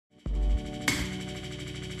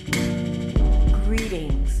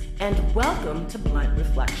and welcome to Blunt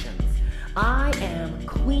Reflections. I am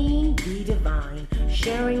Queen Bee Divine,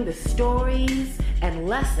 sharing the stories and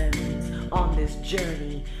lessons on this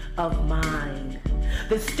journey of mine.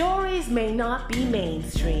 The stories may not be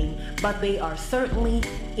mainstream, but they are certainly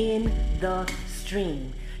in the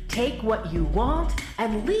stream. Take what you want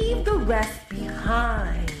and leave the rest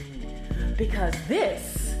behind, because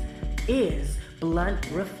this is Blunt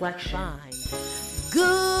Reflection. Good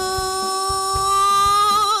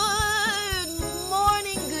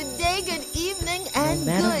morning, good day, good evening, and no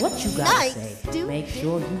matter good what you gotta night, say, make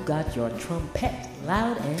sure you got your trumpet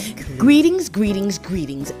loud and clear. Greetings, greetings,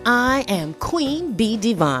 greetings. I am Queen Bee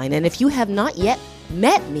Divine, and if you have not yet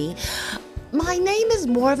met me, my name is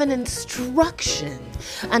more of an instruction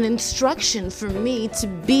for me to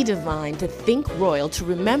be divine, to think royal, to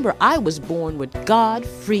remember I was born with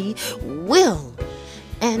God-free will,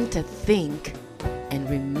 and to think and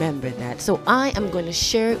remember that. So I am going to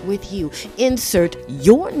share it with you. Insert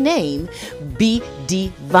your name, be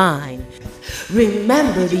divine.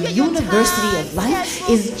 Remember, the University of Life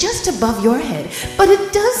is just above your head, but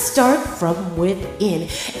it does start from within,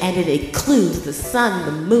 and it includes the sun,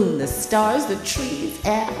 the moon, the stars, the trees,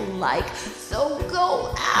 and like. So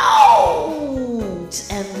go out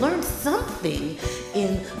and learn something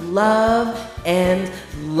in love and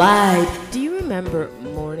light. Do you remember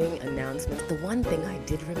morning announcements? The one thing I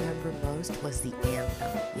did remember most was the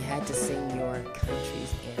anthem. You had to sing your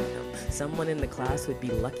country's anthem. Someone in the class would be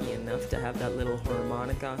lucky enough to have that little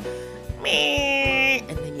harmonica. And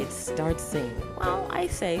then you'd start singing. Well, I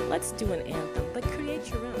say, let's do an anthem, but create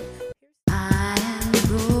your own. I am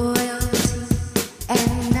royalty,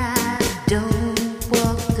 and I don't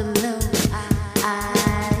walk alone. I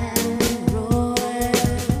am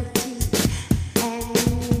royalty,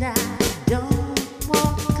 and I don't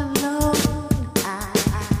walk alone. I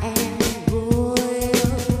am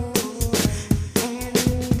royalty,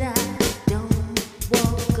 and I don't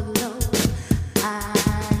walk alone. I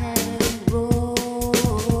am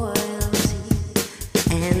royalty,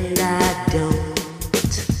 and I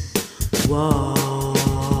don't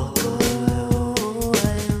walk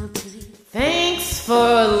alone. Thanks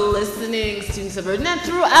for listening, students of Earth. And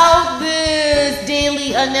throughout this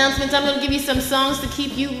daily announcements, I'm going to give you some songs to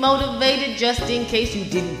keep you motivated just in case you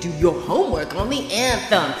didn't do your homework on the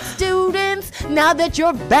anthem. Students, now that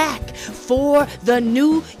you're back for the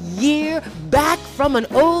new year, back from an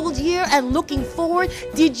old year and looking forward,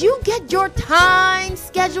 did you get your time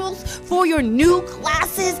schedules for your new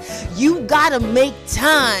classes? You gotta make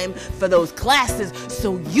time for those classes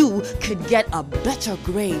so you could get a better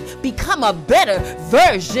grade, become a better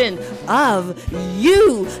version of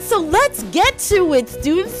you. So let's get to it,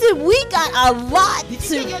 students. We got a lot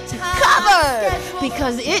to cover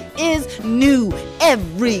because it is new.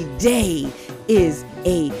 Every day is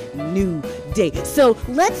a new day. So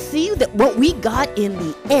let's see what we got in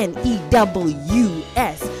the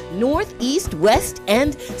NEWS, North, East, West,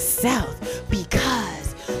 and South,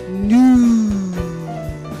 because news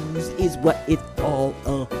is what it's all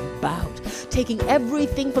about. Taking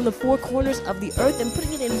everything from the four corners of the earth and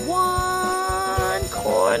putting it in one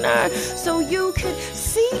corner so you could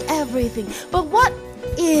see everything. But what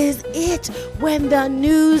is it when the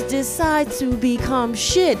news decides to become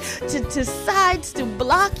shit, decides to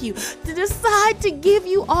block you, to decide to give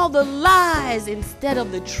you all the lies instead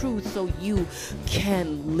of the truth so you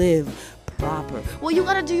can live proper? Well, you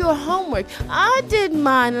gotta do your homework. I did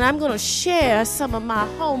mine, and I'm gonna share some of my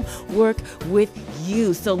homework with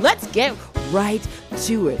you. So let's get right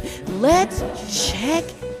to it. Let's check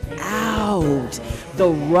out the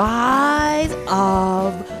rise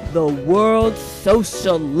of the world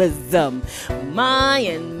socialism.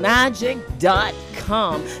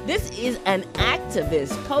 MayanMagic.com. This is an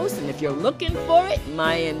activist post, and if you're looking for it,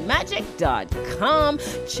 MayanMagic.com.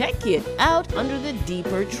 Check it out under the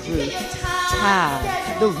Deeper Truth tab.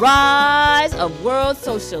 The rise of world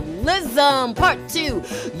socialism, part 2.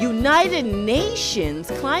 United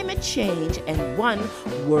Nations, climate change, and one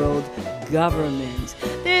world government.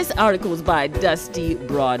 This article is by Dusty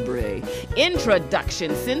Broadbrae.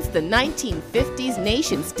 Introduction. Since the 1950s,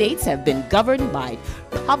 nation states have been governed by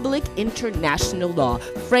public international law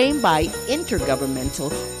framed by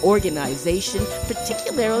intergovernmental organizations,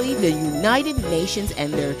 particularly the United Nations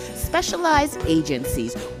and their specialized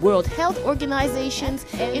agencies, World Health Organizations,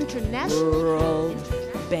 International World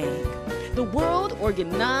Bank. The World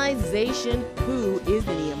Organization, who is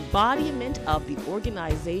the embodiment of the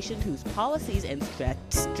organization whose policies and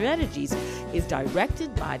strategies is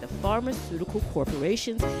directed by the pharmaceutical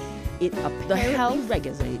corporations it apparently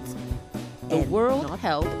regulates, The World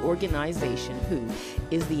Health Organization, WHO,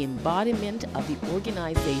 is the embodiment of the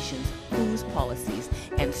organization's whose policies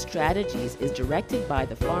and strategies is directed by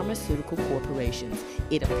the pharmaceutical corporations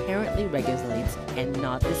it apparently regulates and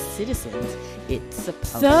not the citizens it's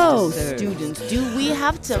supposed to serve. So, students, do we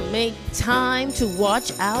have to make time to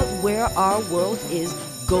watch out where our world is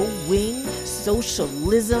going?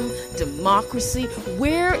 Socialism, democracy,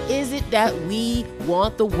 where is it that we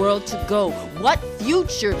want the world to go? What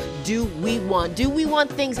future do we want? Do we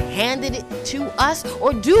want things handed to us,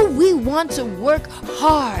 or do we want to work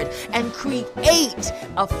hard and create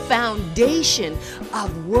a foundation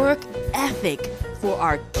of work ethic for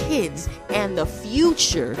our kids and the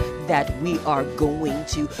future that we are going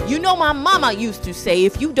to? You know, my mama used to say,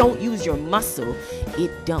 if you don't use your muscle,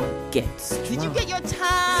 it don't get strong. Did you get your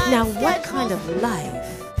time? Now, what kind of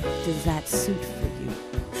life does that suit for you?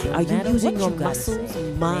 Are you using your muscles,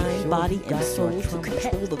 mind, body, and soul to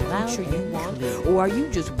control the future you want? Or are you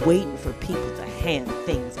just waiting for people to hand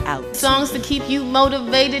things out? Songs to keep you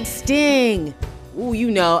motivated, Sting. Ooh,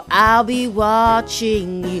 you know, I'll be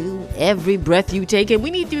watching you every breath you take. And we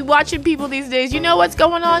need to be watching people these days. You know what's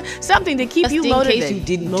going on? Something to keep you motivated. In case you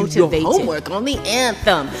didn't do your homework on the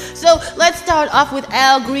anthem. So let's start off with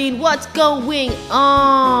Al Green. What's going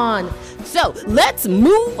on? So let's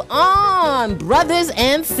move on, brothers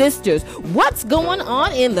and sisters. What's going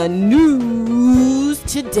on in the news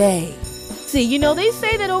today? See, you know, they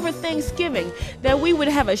say that over Thanksgiving that we would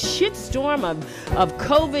have a shitstorm of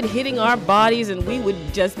COVID hitting our bodies and we would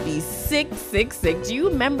just be sick. Do you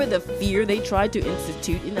remember the fear they tried to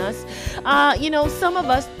institute in us? You know, some of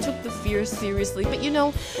us took the fear seriously, but you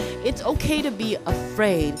know, it's okay to be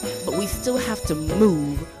afraid, but we still have to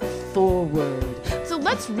move forward. So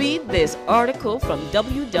let's read this article from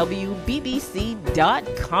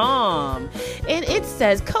www.bbc.com. And it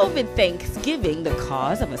says, COVID Thanksgiving, the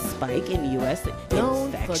cause of a spike in U.S.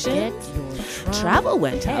 infection. Travel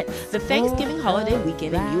went up. The Thanksgiving holiday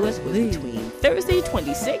weekend in U.S. was between Thursday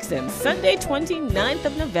 26th and Sunday 29th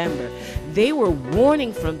of November. There were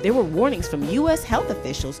warnings from U.S. health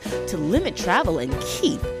officials to limit travel and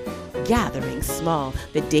keep gatherings small.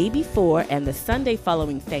 The day before and the Sunday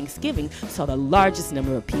following Thanksgiving saw the largest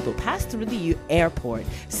number of people pass through the airport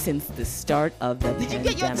since the start of the pandemic.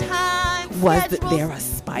 Did you get your time? Was there a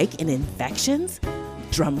spike in infections?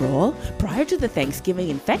 Drum roll. Prior to the Thanksgiving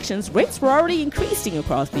infections, rates were already increasing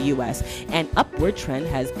across the U.S. An upward trend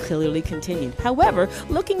has clearly continued. However,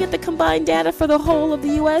 looking at the combined data for the whole of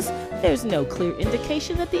the U.S., there's no clear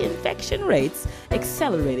indication that the infection rates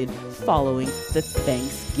accelerated following the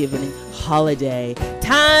Thanksgiving holiday.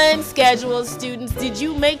 Time schedule, students. Did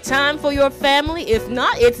you make time for your family? If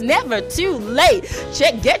not, it's never too late.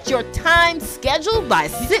 Get your time schedule by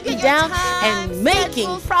sitting down and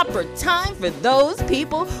making proper time for those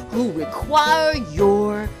people who require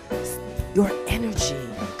your energy,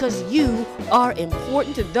 because you are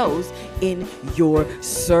important to those in your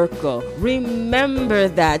circle. Remember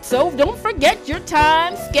that. So don't forget your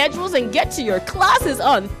time schedules and get to your classes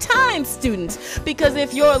on time, students, because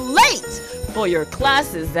if you're late for your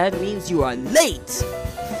classes, that means you are late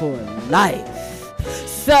for life.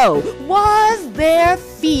 So, was there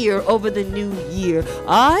fear over the new year?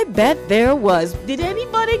 I bet there was. Did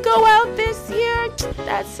anybody go out this year?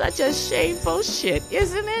 That's such a shameful shit,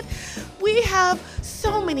 isn't it? We have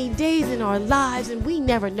so many days in our lives and we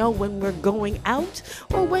never know when we're going out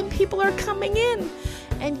or when people are coming in.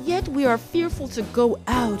 And yet we are fearful to go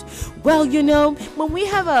out. Well, you know, when we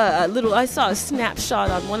have I saw a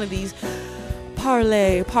snapshot on one of these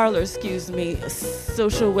Parler,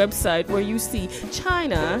 social website where you see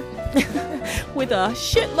China with a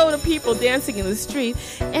shitload of people dancing in the street,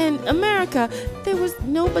 and America, there was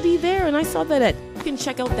nobody there. And I saw that you can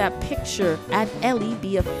check out that picture at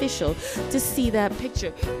LEB Official to see that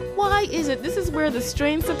picture. Why is it? This is where the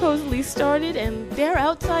strain supposedly started, and they're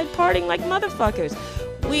outside partying like motherfuckers.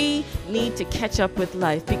 We need to catch up with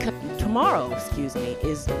life, because tomorrow,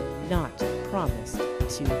 is not promised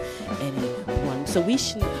to anyone. So we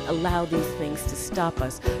shouldn't allow these things to stop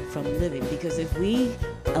us from living, because if we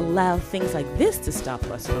allow things like this to stop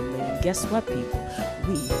us from living, guess what, people?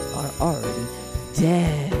 We are already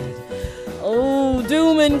dead. Oh,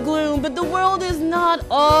 doom and gloom, but the world is not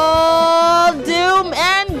all doom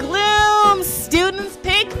and gloom. Students,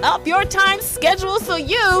 pick up your time schedule so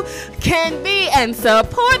you can be and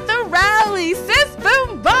support the rally.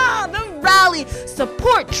 System Bomb, the rally.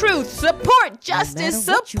 Support truth, support justice,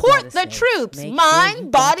 support the troops,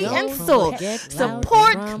 mind, body, and soul.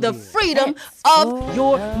 Support the freedom of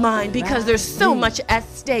your mind, because there's so much at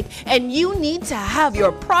stake, and you need to have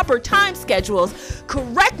your proper time schedules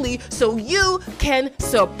correctly so you can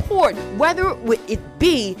support, whether it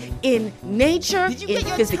be in nature, in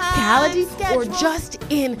physicality, or just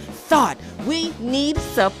in thought. We need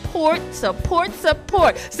support, support,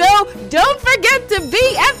 support. So don't forget to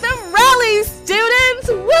be at the rally, students.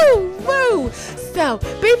 Woo, woo. So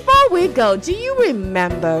before we go, do you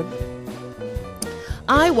remember?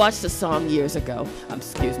 I watched a song years ago.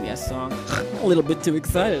 Excuse me, a song. A little bit too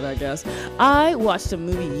excited, I guess. I watched a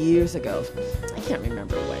movie years ago. I can't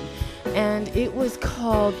remember when. And it was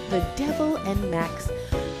called The Devil and Max.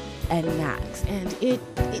 And it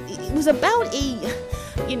was about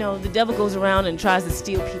the devil goes around and tries to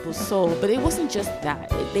steal people's soul, but it wasn't just that.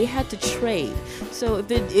 They had to trade. So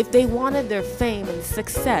if they wanted their fame and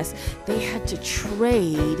success, they had to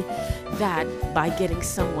trade that by getting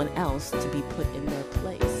someone else to be put in their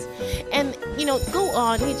place. And go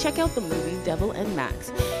on, you check out the movie Devil and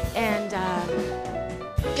Max, and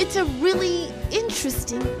it's a really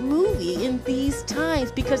interesting movie in these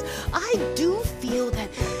times, because I do feel that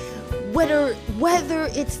whether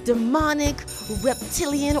it's demonic,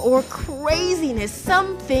 reptilian, or craziness,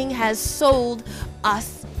 something has sold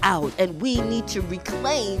us out, and we need to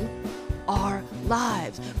reclaim our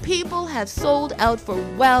lives. People have sold out for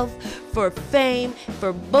wealth, for fame,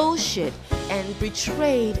 for bullshit, and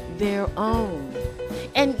betrayed their own.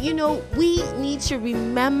 And we need to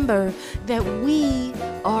remember that we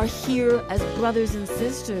are here as brothers and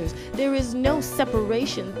sisters. There is no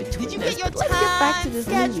separation between us. Let's get back to this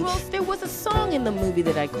movie. There was a song in the movie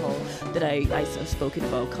that I've spoken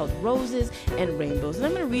about called Roses and Rainbows. And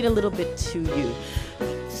I'm going to read a little bit to you.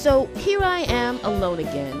 So here I am alone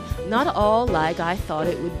again, not all like I thought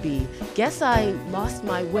it would be. Guess I lost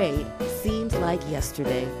my way, seems like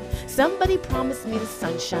yesterday. Somebody promised me the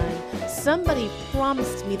sunshine, somebody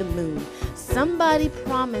promised me the moon, somebody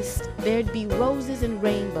promised there'd be roses and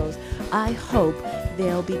rainbows. I hope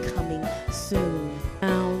they'll be coming soon.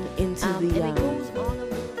 Down into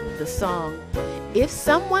the song. If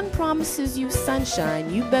someone promises you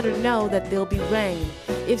sunshine, you better know that there'll be rain.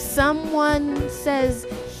 If someone says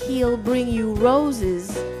he'll bring you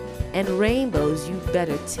roses and rainbows, you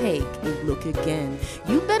better take a look again.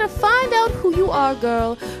 You better find out who you are,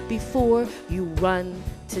 girl, before you run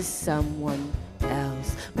to someone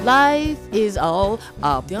else. Life is all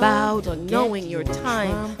about knowing your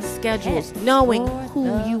time schedules, knowing who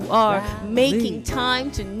you are, making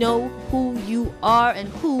time to know who you are and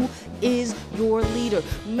who is your leader,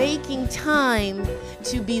 making time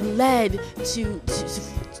to be led to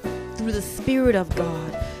through the Spirit of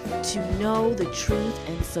God, to know the truth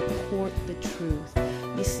and support the truth.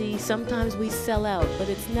 You see, sometimes we sell out, but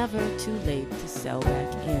it's never too late to sell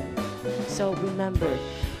back in. So remember,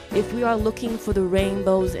 if we are looking for the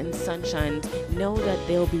rainbows and sunshines, know that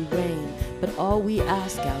there'll be rain. But all we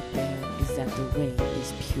ask out there is that the rain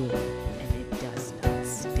is pure and it does not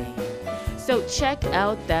stain. So check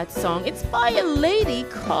out that song. It's by a lady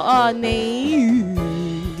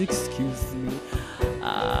named, excuse me,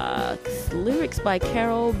 lyrics by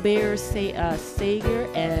Carol Bear Sager,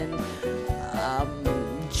 and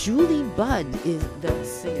Julie Budd is the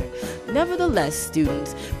singer. Nevertheless,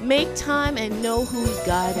 students, make time and know who's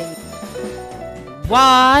guiding.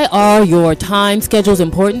 Why are your time schedules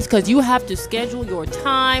important? Because you have to schedule your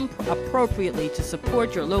time appropriately to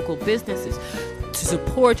support your local businesses, to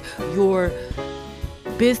support your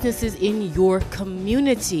businesses in your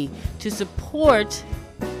community, to support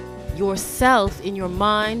yourself in your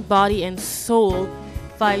mind, body, and soul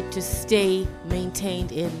fight to stay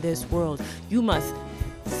maintained in this world. You must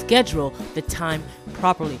schedule the time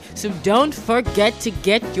properly. So don't forget to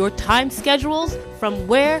get your time schedules from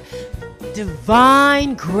where?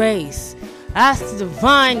 Divine grace. Ask the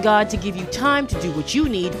divine God to give you time to do what you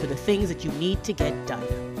need for the things that you need to get done.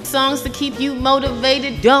 Songs to keep you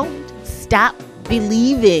motivated. Don't stop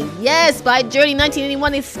believing. Yes, by Journey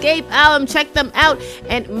 1981 Escape album. Check them out.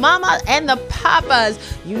 And Mama and the Papas,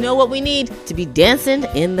 you know what we need to be dancing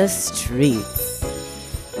in the streets.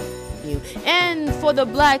 And for the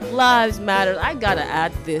Black Lives Matter, I gotta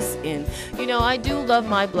add this in. I do love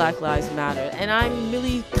my Black Lives Matter, and I'm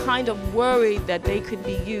really kind of worried that they could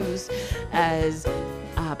be used as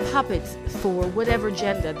puppets for whatever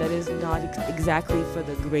agenda that is not exactly for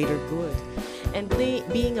the greater good. And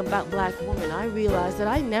being a black woman, I realized that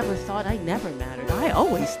I never thought I never mattered. I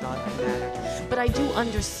always thought I mattered. But I do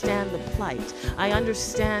understand the plight. I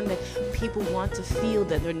understand that people want to feel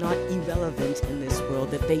that they're not irrelevant in this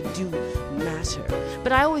world, that they do matter.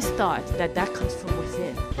 But I always thought that that comes from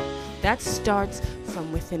within. That starts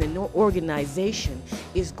from within, and no organization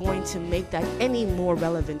is going to make that any more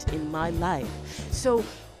relevant in my life. So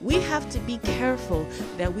we have to be careful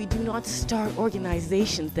that we do not start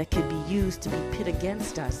organizations that could be used to be pit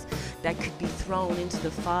against us, that could be thrown into the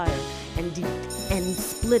fire and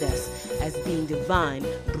split us as being divine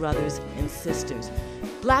brothers and sisters.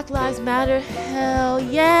 Black Lives Matter, hell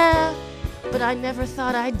yeah, but I never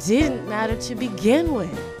thought I didn't matter to begin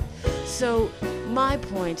with. So my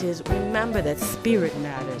point is, remember that spirit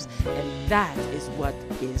matters, and that is what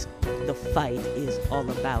is the fight is all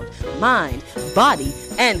about. Mind, body,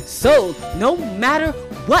 and soul, no matter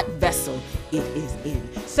what vessel it is in.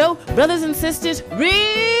 So, brothers and sisters,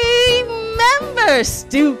 remember,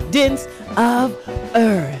 students of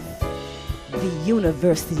Earth, the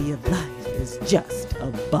University of Life is just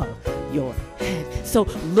above your head. So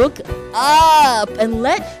look up and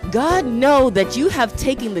let God know that you have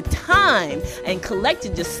taken the time and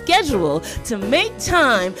collected your schedule to make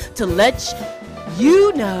time to let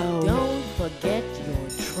you know. Don't forget your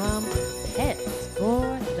trumpets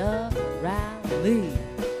for the rally.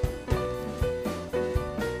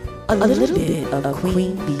 A little bit of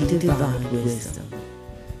Queen Bee Divine wisdom.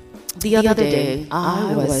 The other day,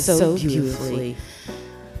 I was so beautifully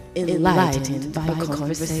enlightened by a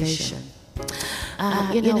conversation.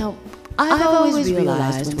 I've always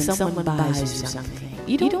realized when someone buys you something,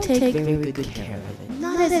 you don't take very good care of it.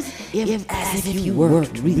 Not as if you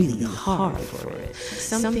worked really hard for it.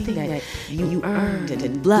 Something that you earned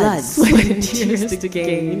in blood, sweat, and tears to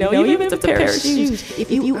gain. Even if it's a pair of shoes,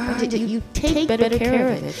 if you earned it, you take better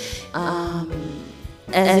care of it.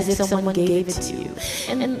 As if someone gave it to you.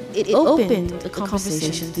 And it opened the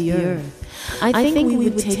conversation to the earth. I think we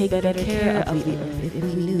would take better care of the earth if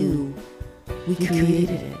we knew we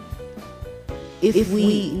created it. If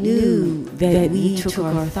we knew that we took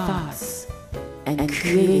our thoughts and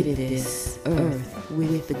created this earth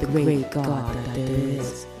with the great God that there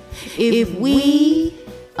is. If we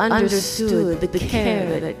understood the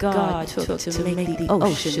care that God took to make the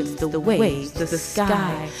oceans, the waves, the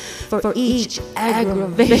sky, for each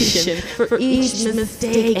aggravation, for each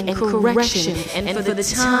mistake and correction, and for the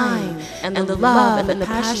time and the love and the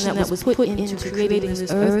passion that was put into creating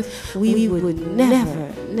this earth, we would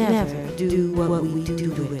never do what we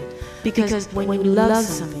do to it. Because when you love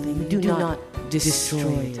something, you do not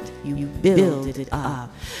destroy it, you build it up.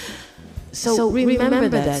 So remember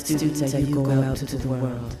that, students, as you go out into the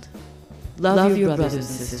world. Love your brothers and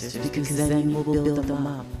sisters, because then you will build them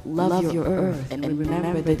up. Love your earth, and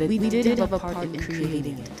remember that we did have a part in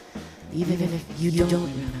creating it, even if you don't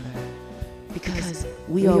remember. Because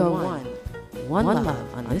we are one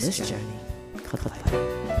love on this journey.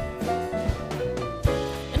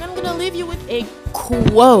 And I'm going to leave you with a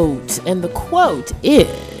quote, and the quote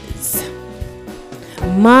is: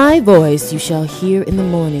 "My voice you shall hear in the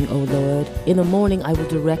morning, O Lord. In the morning I will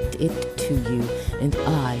direct it to you, and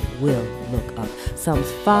I will look up." Psalms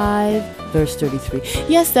 5, verse 33.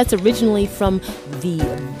 Yes, that's originally from the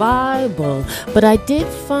Bible, but I did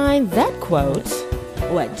find that quote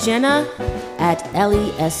at Jenna at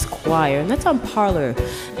Ellie Esquire, and that's on Parler,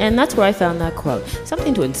 and that's where I found that quote.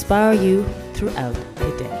 Something to inspire you throughout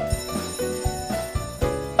the day.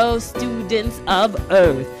 Oh, students of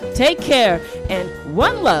Earth, take care and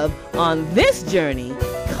one love on this journey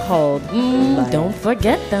called life. Don't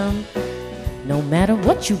forget them. No matter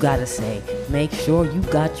what you gotta say, make sure you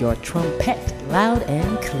got your trumpet loud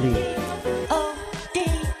and clear.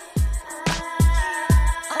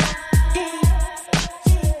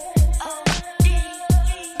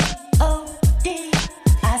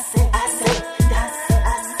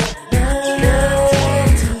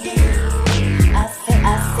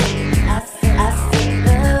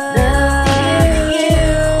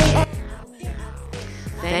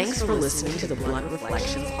 Listening to the Blunt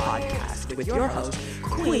Reflections podcast with your host,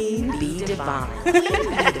 Queen Bee Divine. Queen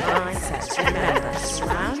Bee Divine says, remember,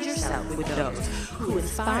 surround yourself with those who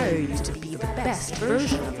inspire you to be the best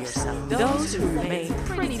version of yourself, those who remain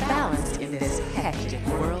pretty balanced in this hectic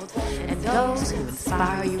world, and those who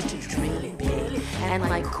inspire you to dream big. And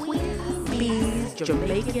like Queen Bee's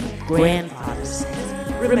Jamaican grandfather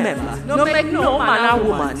says, remember, no make no man or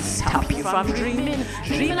woman stop you from dreaming.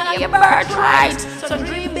 Dreaming of your birthright. So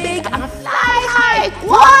dream big and fly high.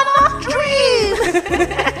 One dream.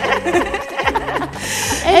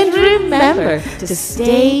 And dream remember to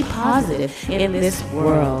stay positive in this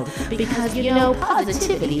world because,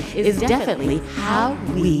 positivity is definitely how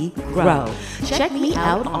we grow. Check me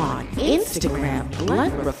out on Instagram,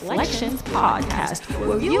 Blunt Reflections Podcast,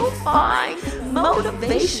 where you'll find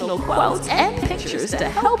motivational quotes and pictures to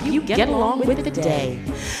help you get along with the day.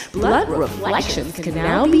 Blunt Reflections can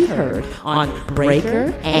now be heard on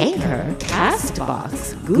Breaker, Anchor,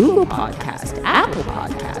 Castbox, Google Podcast, Apple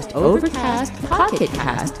Podcast, Overcast, Pocket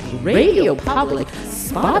Cast, Radio Public,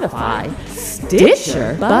 Spotify,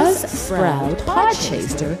 Stitcher, Buzzsprout,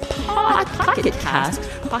 Podchaser, Pocket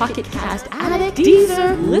Cast, Addict,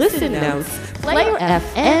 Deezer, Listen Notes, Player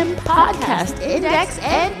FM, Podcast Index,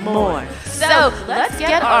 and more. So let's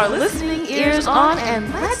get our listening ears on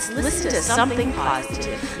and let's listen to something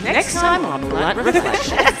positive. Next time on Blunt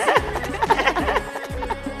Reflections.